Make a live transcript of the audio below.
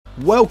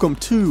Welcome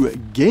to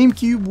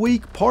GameCube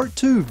Week Part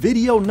 2,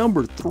 video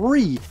number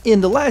 3. In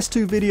the last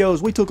two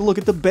videos, we took a look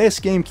at the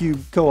best GameCube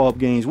co-op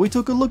games. We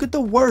took a look at the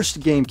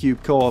worst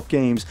GameCube co-op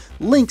games.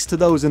 Links to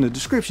those in the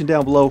description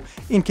down below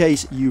in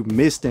case you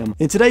missed them.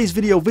 In today's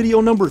video,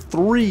 video number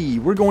 3,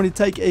 we're going to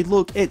take a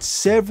look at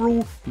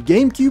several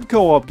GameCube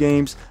co-op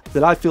games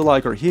that I feel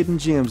like are hidden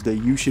gems that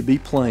you should be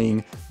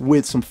playing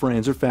with some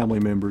friends or family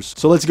members.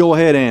 So let's go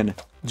ahead and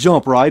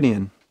jump right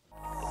in.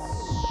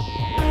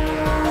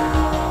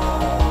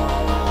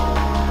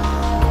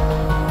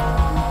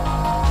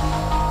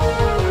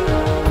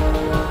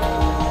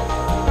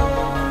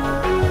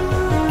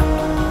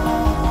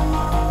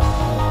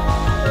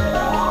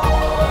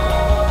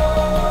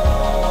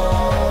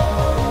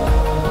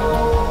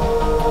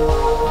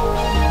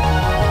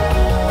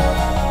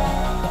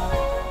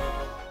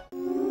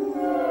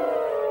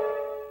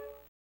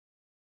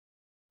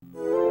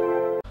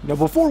 Now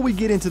before we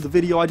get into the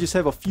video, I just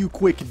have a few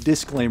quick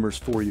disclaimers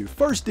for you.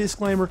 First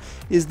disclaimer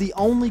is the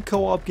only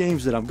co-op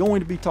games that I'm going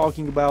to be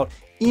talking about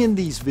in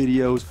these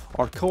videos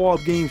are co-op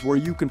games where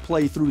you can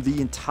play through the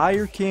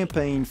entire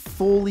campaign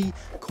fully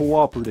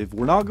cooperative.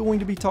 We're not going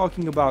to be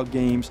talking about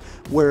games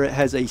where it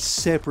has a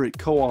separate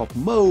co-op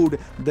mode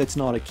that's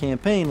not a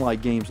campaign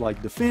like games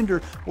like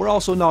Defender. We're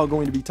also not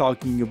going to be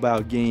talking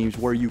about games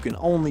where you can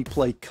only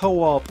play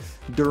co-op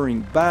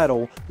during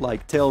battle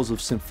like Tales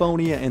of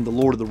Symphonia and The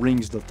Lord of the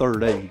Rings: The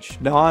Third Age.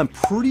 Now I'm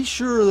pretty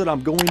sure that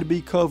I'm going to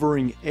be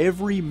covering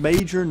every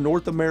major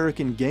North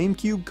American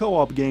GameCube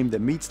co-op game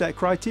that meets that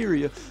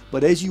criteria,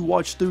 but as you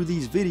watch through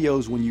these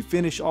videos, when you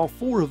finish all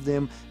 4 of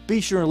them, be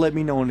sure and let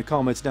me know in the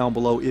comments down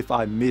below if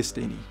I missed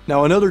any.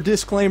 Now another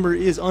disclaimer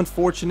is,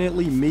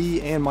 unfortunately, me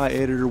and my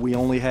editor, we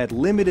only had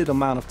limited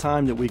amount of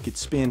time that we could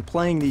spend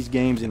playing these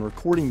games and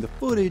recording the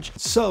footage,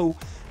 so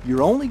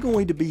you're only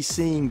going to be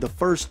seeing the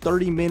first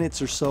 30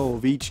 minutes or so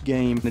of each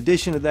game. In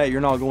addition to that,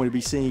 you're not going to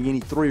be seeing any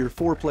 3 or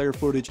 4 player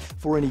footage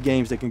for any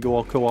games that can go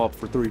all co-op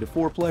for 3 to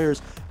 4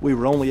 players. We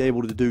were only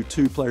able to do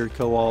 2-player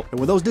co-op. And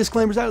with those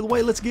disclaimers out of the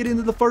way, let's get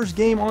into the first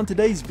game on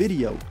today's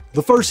video.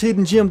 The first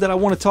hidden gem that I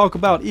want to talk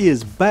about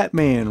is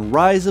Batman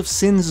Rise of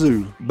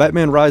Sinzu.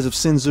 Batman Rise of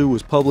Sinzu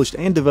was published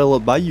and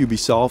developed by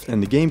Ubisoft,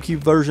 and the GameCube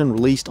version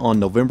released on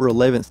November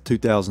 11th,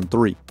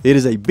 2003. It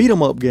is a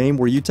beat-em-up game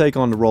where you take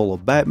on the role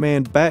of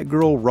Batman,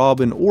 Batgirl,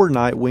 Robin, or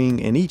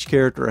Nightwing, and each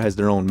character has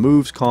their own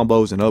moves,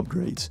 combos, and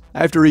upgrades.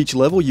 After each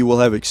level, you will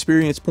have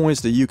experience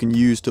points that you can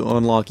use to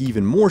unlock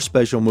even more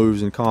special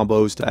moves and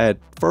combos to add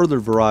further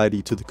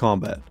variety to the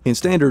combat. In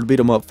standard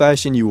beat-em-up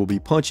fashion, you will be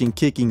punching,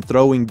 kicking,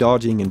 throwing,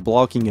 dodging, and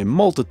blocking a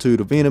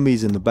multitude of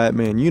enemies in the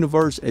Batman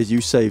universe as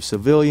you save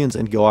civilians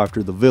and go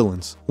after the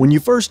villains. When you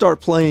first start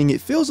playing,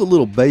 it feels a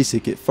little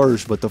basic at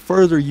first, but the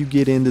further you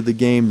get into the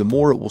game, the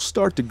more it will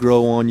start to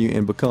grow on you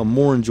and become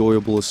more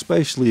enjoyable,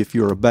 especially if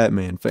you're a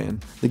Batman fan.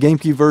 The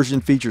GameCube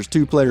version features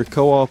 2-player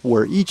co-op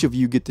where each of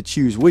you get to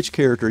choose which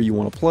character you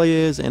want to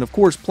play as, and of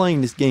course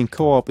playing this game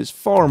co-op is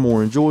far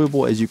more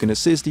enjoyable as you can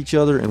assist each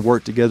other and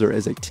work together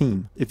as a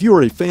team. If you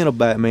are a fan of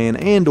Batman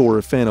and or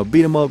a fan of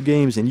beat-em-up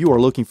games and you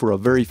are looking for a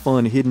very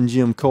fun hidden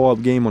gem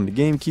co-op game on the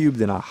GameCube,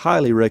 then I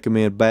highly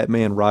recommend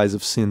Batman Rise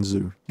of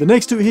Sinzu. The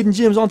next 2 hidden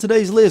gems on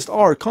today's list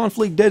are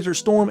Conflict Desert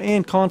Storm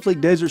and Conflict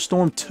Desert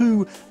Storm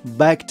 2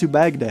 Back to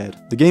Baghdad.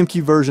 The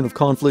GameCube version of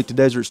Conflict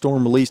Desert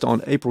Storm released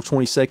on April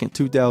 22nd,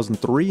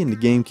 2003, and the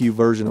GameCube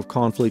version of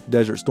Conflict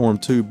Desert Storm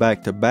 2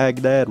 Back to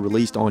Baghdad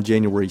released on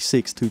January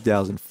 6,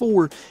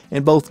 2004,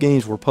 and both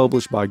games were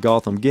published by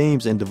Gotham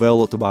Games and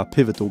developed by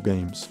Pivotal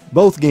Games.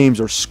 Both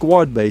games are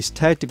squad-based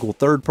tactical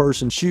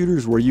third-person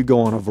shooters where you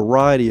go on a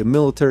variety of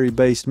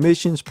military-based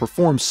missions,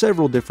 perform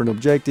several different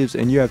objectives,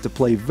 and you have to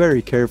play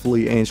very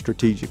carefully and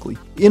strategically.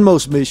 In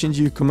most missions,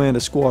 you command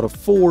a squad of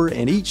 4,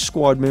 and each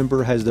squad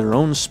member has their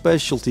own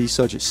specialty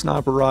such as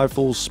sniper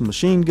rifles,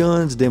 machine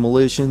guns,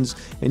 demolitions,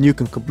 and you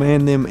can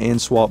command them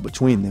and swap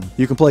between them.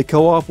 You can play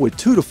co-op with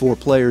 2 to 4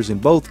 players in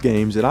both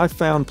games, and I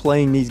found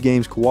playing these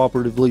games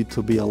cooperatively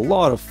to be a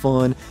lot of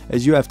fun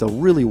as you have to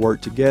really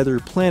work together,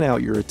 plan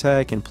out your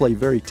attack, and play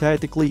very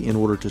tactically in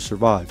order to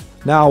survive.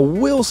 Now I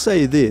will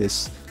say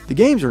this, the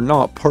games are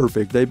not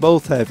perfect, they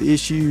both have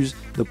issues.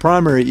 The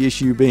primary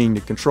issue being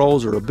the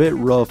controls are a bit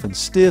rough and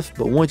stiff,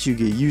 but once you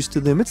get used to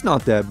them, it's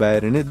not that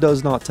bad, and it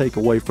does not take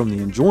away from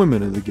the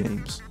enjoyment of the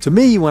games. To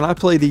me, when I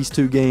play these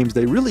 2 games,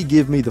 they really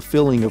give me the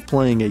feeling of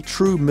playing a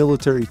true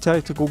military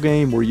tactical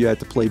game where you have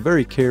to play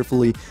very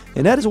carefully,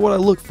 and that is what I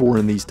look for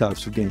in these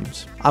types of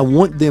games. I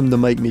want them to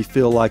make me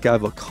feel like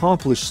I've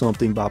accomplished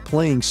something by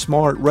playing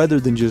smart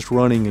rather than just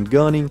running and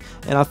gunning,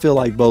 and I feel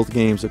like both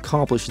games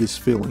accomplish this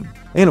feeling.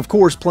 And of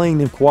course, playing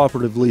them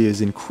cooperatively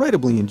is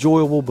incredibly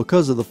enjoyable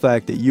because of the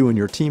fact that you and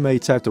your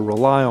teammates have to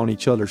rely on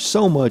each other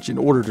so much in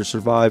order to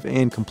survive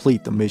and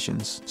complete the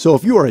missions. So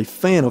if you are a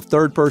fan of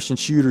third-person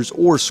shooters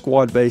or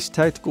squad-based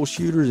tactical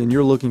shooters and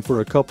you're looking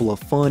for a couple of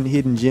fun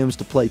hidden gems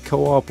to play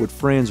co-op with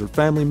friends or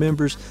family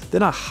members,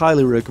 then I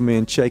highly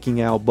recommend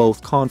checking out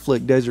both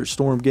Conflict Desert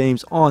Storm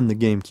games on the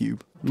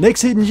GameCube.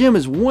 Next hidden gem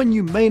is one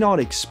you may not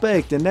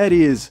expect, and that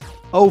is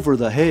Over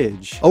the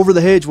Hedge. Over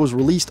the Hedge was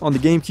released on the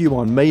GameCube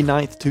on May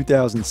 9th,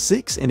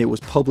 2006, and it was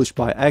published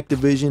by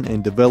Activision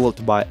and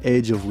developed by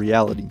Edge of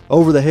Reality.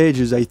 Over the Hedge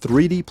is a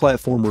 3D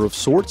platformer of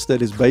sorts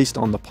that is based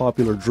on the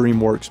popular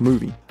DreamWorks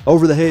movie.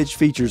 Over the Hedge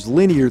features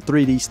linear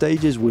 3D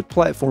stages with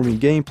platforming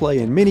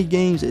gameplay and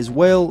mini-games as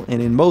well,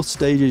 and in most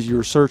stages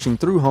you're searching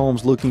through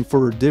homes looking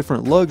for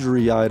different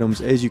luxury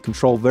items as you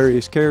control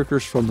various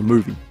characters from the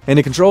movie. And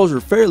the controls are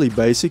fairly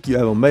basic. You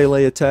have a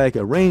melee attack,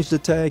 a ranged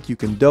attack, you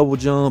can double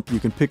jump, you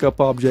can pick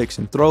up objects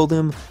and throw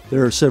them,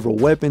 there are several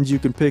weapons you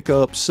can pick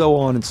up, so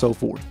on and so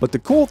forth. But the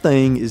cool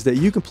thing is that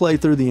you can play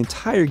through the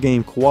entire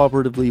game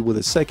cooperatively with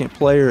a second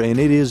player, and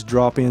it is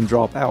drop-in,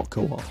 drop-out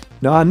co-op.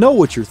 Now I know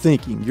what you're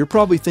thinking. You're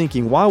probably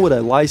thinking, why would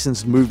a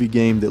licensed movie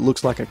game that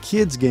looks like a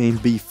kid's game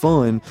be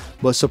fun?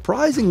 But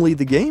surprisingly,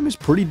 the game is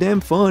pretty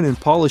damn fun and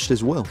polished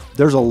as well.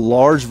 There's a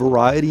large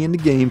variety in the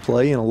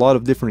gameplay and a lot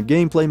of different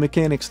gameplay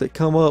mechanics that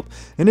come up,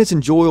 and it's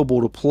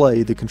enjoyable to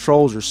play. The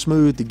controls are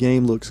smooth, the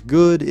game looks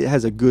good, it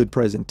has a good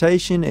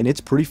presentation, and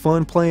it's pretty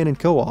fun playing in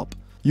co-op.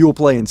 You will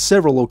play in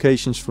several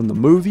locations from the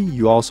movie.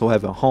 You also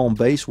have a home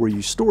base where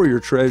you store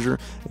your treasure,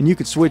 and you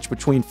can switch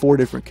between 4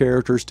 different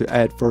characters to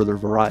add further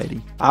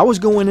variety. I was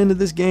going into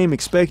this game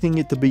expecting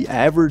it to be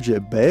average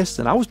at best,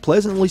 and I was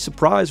pleasantly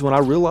surprised when I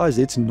realized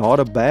it's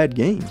not a bad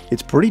game.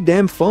 It's pretty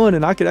damn fun,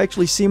 and I could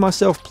actually see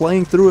myself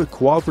playing through it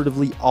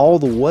cooperatively all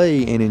the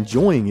way and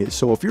enjoying it.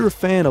 So if you're a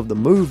fan of the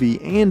movie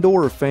and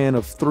or a fan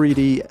of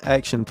 3D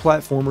action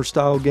platformer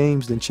style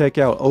games, then check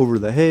out Over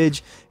the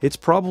Hedge. It's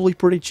probably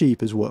pretty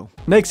cheap as well.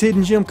 Next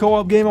hidden gem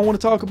co-op game I want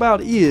to talk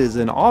about is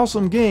an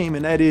awesome game,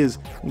 and that is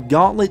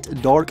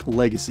Gauntlet Dark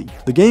Legacy.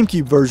 The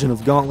GameCube version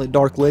of Gauntlet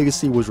Dark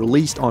Legacy was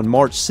released on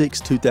March 6,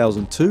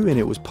 2002, and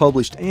it was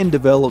published and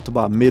developed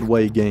by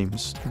Midway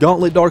Games.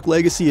 Gauntlet Dark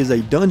Legacy is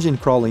a dungeon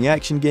crawling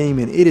action game,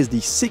 and it is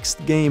the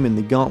 6th game in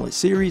the Gauntlet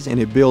series, and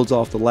it builds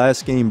off the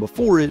last game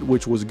before it,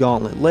 which was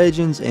Gauntlet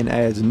Legends, and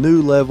adds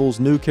new levels,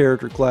 new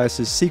character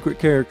classes, secret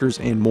characters,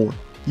 and more.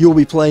 You'll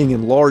be playing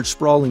in large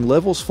sprawling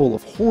levels full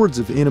of hordes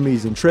of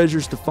enemies and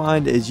treasures to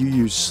find as you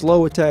use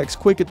slow attacks,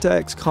 quick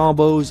attacks,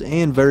 combos,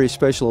 and various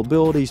special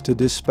abilities to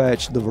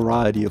dispatch the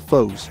variety of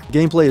foes.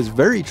 Gameplay is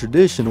very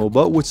traditional,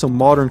 but with some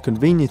modern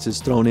conveniences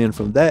thrown in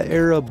from that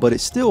era, but it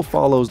still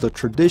follows the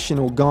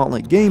traditional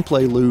Gauntlet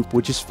gameplay loop,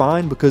 which is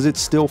fine because it's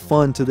still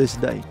fun to this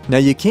day. Now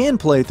you can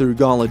play through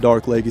Gauntlet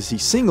Dark Legacy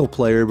single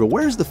player, but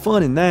where's the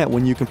fun in that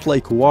when you can play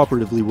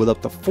cooperatively with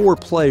up to 4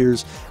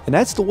 players, and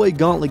that's the way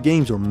Gauntlet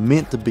games are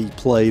meant to be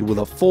played. With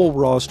a full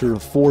roster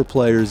of 4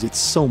 players. It's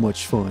so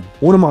much fun.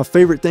 One of my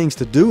favorite things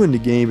to do in the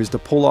game is to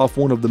pull off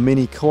one of the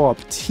many co-op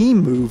team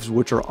moves,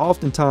 which are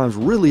oftentimes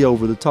really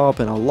over the top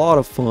and a lot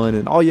of fun,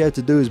 and all you have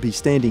to do is be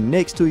standing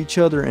next to each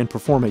other and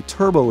perform a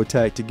turbo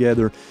attack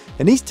together,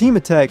 and these team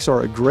attacks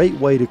are a great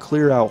way to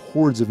clear out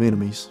hordes of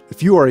enemies.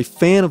 If you are a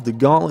fan of the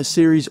Gauntlet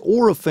series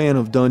or a fan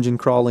of dungeon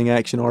crawling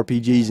action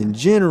RPGs in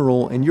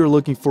general, and you're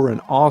looking for an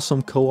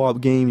awesome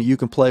co-op game that you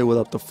can play with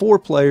up to 4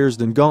 players,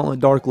 then Gauntlet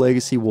Dark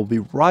Legacy will be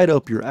right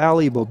up your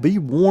alley, but be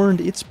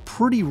warned, it's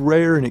pretty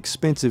rare and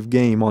expensive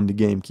game on the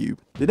GameCube.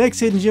 The next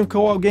hidden gem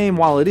co-op game,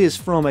 while it is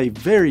from a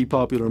very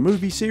popular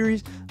movie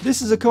series,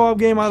 this is a co-op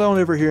game I don't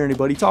ever hear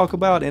anybody talk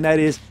about, and that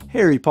is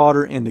Harry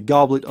Potter and the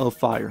Goblet of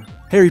Fire.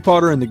 Harry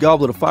Potter and the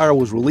Goblet of Fire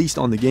was released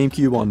on the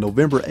GameCube on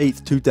November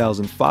 8,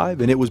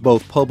 2005, and it was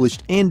both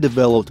published and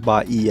developed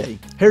by EA.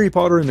 Harry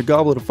Potter and the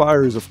Goblet of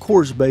Fire is of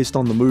course based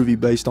on the movie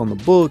based on the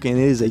book, and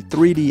it is a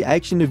 3D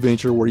action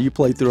adventure where you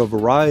play through a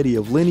variety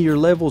of linear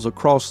levels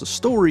across the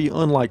story,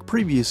 unlike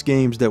previous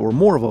games that were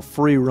more of a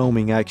free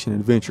roaming action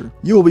adventure.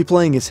 You will be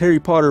playing as Harry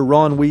Potter,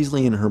 Ron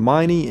Weasley, and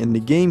Hermione, and the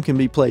game can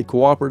be played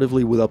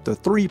cooperatively with up to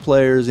 3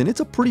 players, and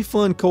it's a pretty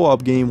fun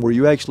co-op game where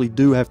you actually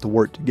do have to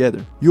work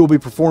together. You will be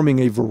performing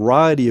a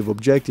variety of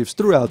objectives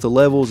throughout the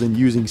levels and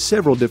using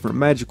several different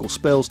magical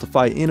spells to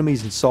fight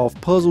enemies and solve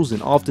puzzles,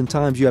 and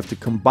oftentimes you have to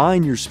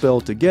combine your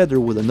spell together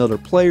with another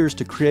player's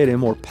to create a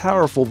more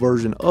powerful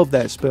version of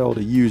that spell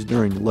to use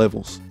during the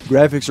levels.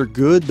 Graphics are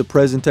good, the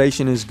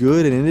presentation is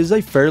good, and it is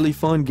a fairly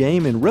fun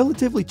game and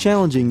relatively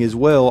challenging as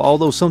well,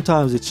 although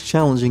sometimes it's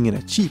challenging in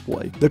a cheap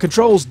way. The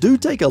controls do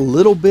take a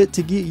little bit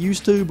to get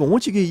used to, but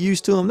once you get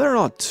used to them, they're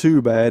not too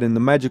bad, and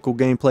the magical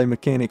gameplay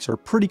mechanics are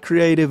pretty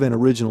creative and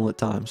original at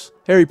times.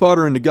 Harry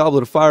Potter and the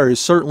Goblet of Fire is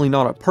certainly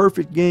not a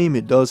perfect game.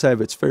 It does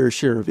have its fair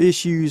share of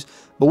issues,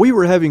 but we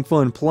were having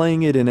fun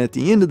playing it, and at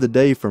the end of the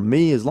day, for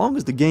me, as long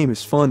as the game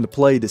is fun to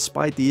play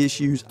despite the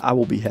issues, I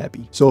will be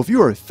happy. So if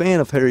you are a fan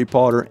of Harry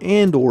Potter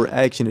and or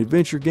action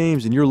adventure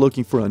games and you're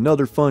looking for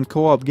another fun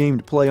co-op game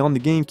to play on the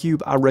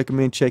GameCube, I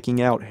recommend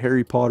checking out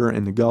Harry Potter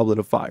and the Goblet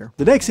of Fire.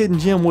 The next hidden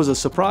gem was a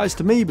surprise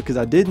to me because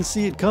I didn't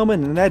see it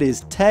coming, and that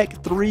is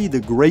Tak 3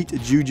 The Great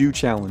Juju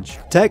Challenge.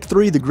 Tak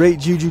 3 The Great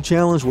Juju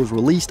Challenge was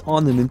released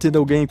on the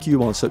Nintendo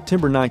GameCube on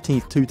September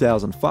 19,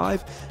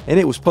 2005, and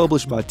it was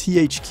published by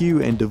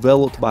THQ and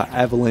developed by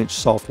Avalanche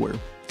Software.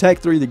 Tak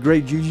 3 The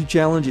Great Juju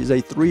Challenge is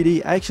a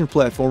 3D action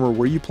platformer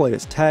where you play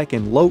as Tak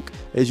and Loke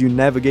as you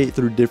navigate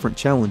through different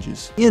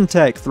challenges. In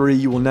Tak 3,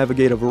 you will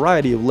navigate a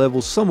variety of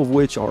levels, some of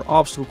which are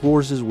obstacle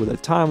courses with a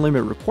time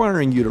limit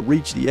requiring you to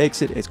reach the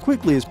exit as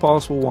quickly as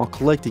possible while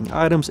collecting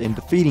items and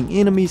defeating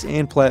enemies,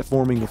 and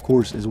platforming of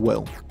course as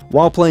well.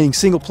 While playing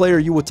single player,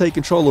 you will take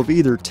control of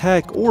either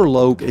Tak or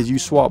Loke as you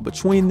swap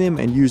between them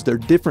and use their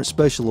different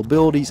special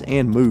abilities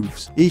and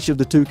moves. Each of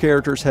the two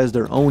characters has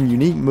their own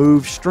unique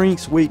moves,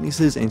 strengths,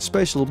 weaknesses, and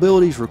special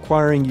abilities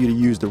requiring you to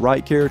use the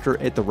right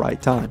character at the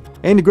right time.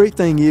 And the great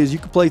thing is you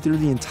can play through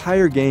the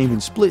entire game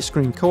in split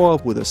screen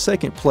co-op with a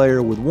second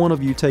player, with one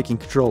of you taking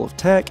control of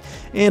Tak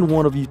and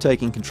one of you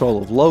taking control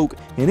of Loke,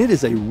 and it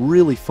is a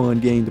really fun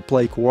game to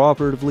play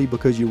cooperatively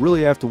because you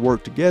really have to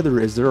work together,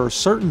 as there are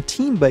certain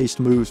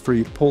team-based moves for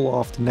you to pull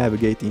off to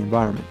navigate the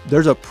environment.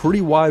 There's a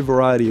pretty wide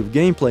variety of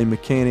gameplay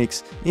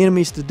mechanics,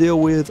 enemies to deal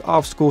with,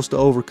 obstacles to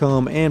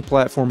overcome, and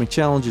platforming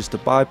challenges to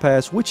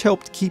bypass, which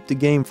help to keep the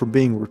game from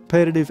being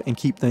repetitive and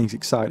keep things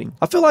exciting.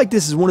 I feel like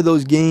this is one of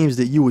those games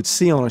that you would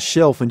see on a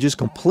shelf and just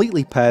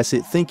completely pass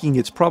it, thinking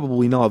it's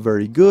probably not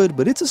very good,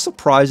 but it's a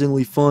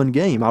surprisingly fun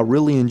game. I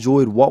really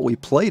enjoyed what we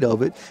played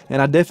of it,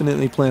 and I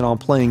definitely plan on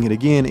playing it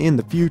again in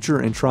the future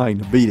and trying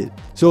to beat it.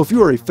 So if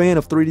you are a fan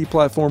of 3D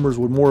platformers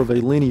with more of a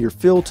linear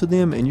feel to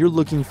them and you're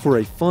looking for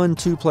a fun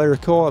two-player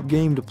co-op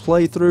game to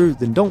play through,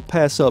 then don't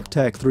pass up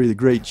Tak 3 The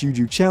Great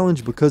Juju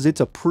Challenge, because it's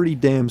a pretty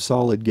damn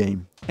solid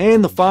game.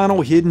 And the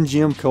final hidden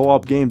gem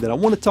co-op game that I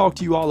want to talk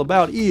to you all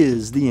about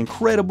is The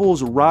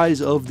Incredibles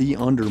Rise of the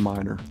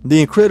Underminer.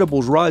 The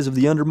Incredibles Rise of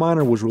the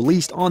Underminer was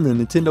released on the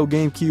Nintendo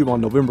GameCube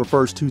on November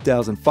 1st,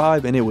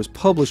 2005, and it was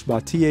published by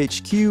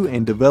THQ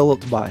and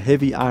developed by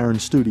Heavy Iron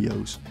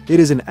Studios.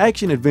 It is an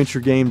action-adventure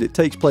game that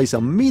takes place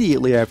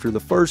immediately after the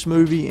first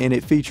movie, and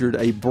it featured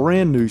a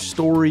brand new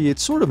story.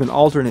 It's sort of an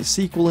alternate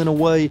sequel in a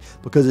way,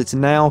 because it's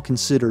now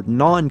considered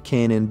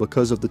non-canon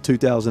because of the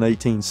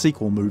 2018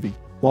 sequel movie.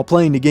 While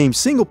playing the game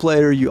single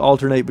player, you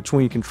alternate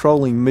between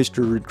controlling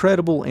Mr.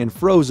 Incredible and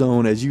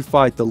Frozone as you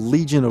fight the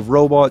legion of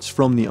robots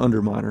from the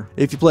Underminer.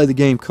 If you play the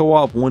game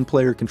co-op, one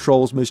player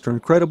controls Mr.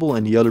 Incredible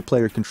and the other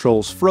player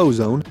controls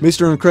Frozone.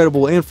 Mr.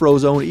 Incredible and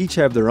Frozone each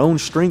have their own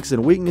strengths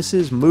and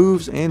weaknesses,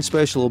 moves, and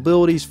special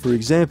abilities. For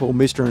example,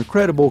 Mr.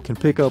 Incredible can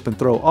pick up and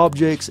throw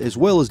objects as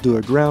well as do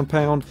a ground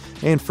pound,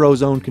 and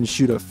Frozone can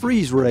shoot a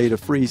freeze ray to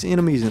freeze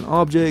enemies and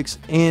objects,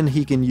 and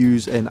he can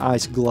use an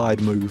ice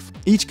glide move.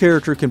 Each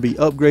character can be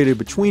upgraded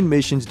between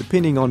missions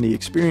depending on the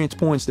experience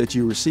points that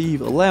you receive,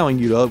 allowing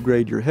you to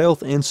upgrade your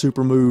health and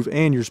super move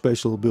and your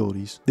special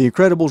abilities. The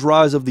Incredibles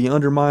Rise of the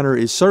Underminer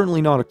is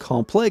certainly not a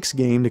complex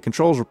game. The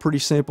controls are pretty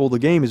simple, the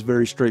game is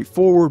very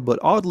straightforward, but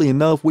oddly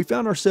enough we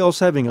found ourselves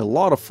having a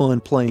lot of fun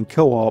playing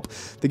co-op.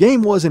 The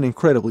game wasn't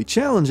incredibly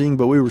challenging,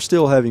 but we were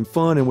still having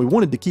fun and we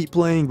wanted to keep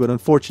playing, but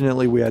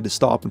unfortunately we had to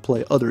stop and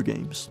play other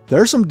games. There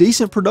are some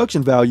decent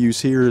production values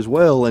here as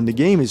well, and the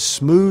game is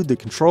smooth, the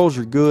controls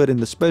are good,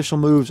 and the special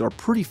moves are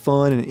pretty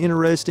fun and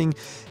interesting.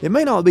 It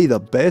may not be the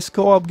best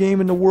co-op game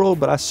in the world,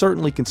 but I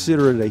certainly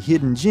consider it a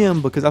hidden gem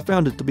because I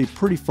found it to be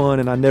pretty fun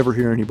and I never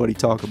hear anybody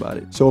talk about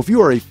it. So if you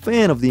are a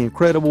fan of The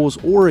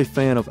Incredibles or a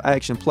fan of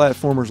action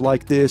platformers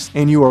like this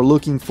and you are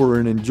looking for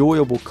an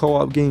enjoyable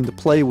co-op game to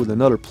play with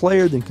another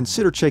player, then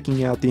consider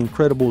checking out The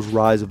Incredibles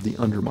Rise of the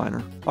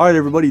Underminer. Alright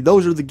everybody,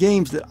 those are the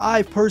games that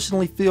I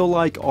personally feel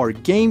like are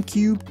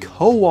GameCube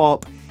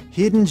co-op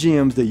hidden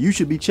gems that you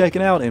should be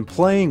checking out and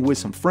playing with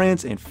some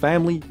friends and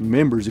family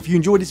members. If you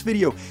enjoyed this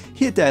video,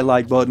 hit that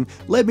like button.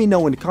 Let me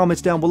know in the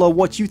comments down below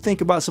what you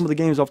think about some of the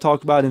games I've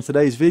talked about in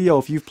today's video.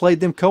 If you've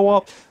played them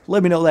co-op,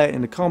 let me know that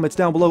in the comments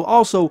down below.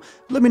 Also,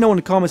 let me know in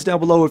the comments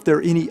down below if there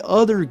are any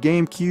other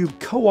GameCube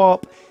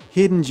co-op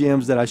hidden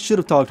gems that I should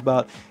have talked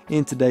about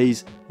in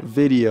today's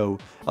video.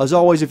 As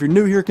always, if you're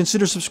new here,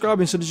 consider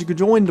subscribing so that you can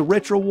join the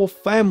Retro Wolf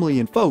family.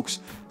 And folks,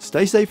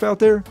 stay safe out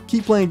there,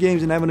 keep playing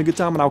games and having a good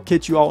time, and I'll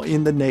catch you all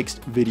in the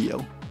next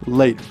video.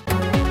 Later.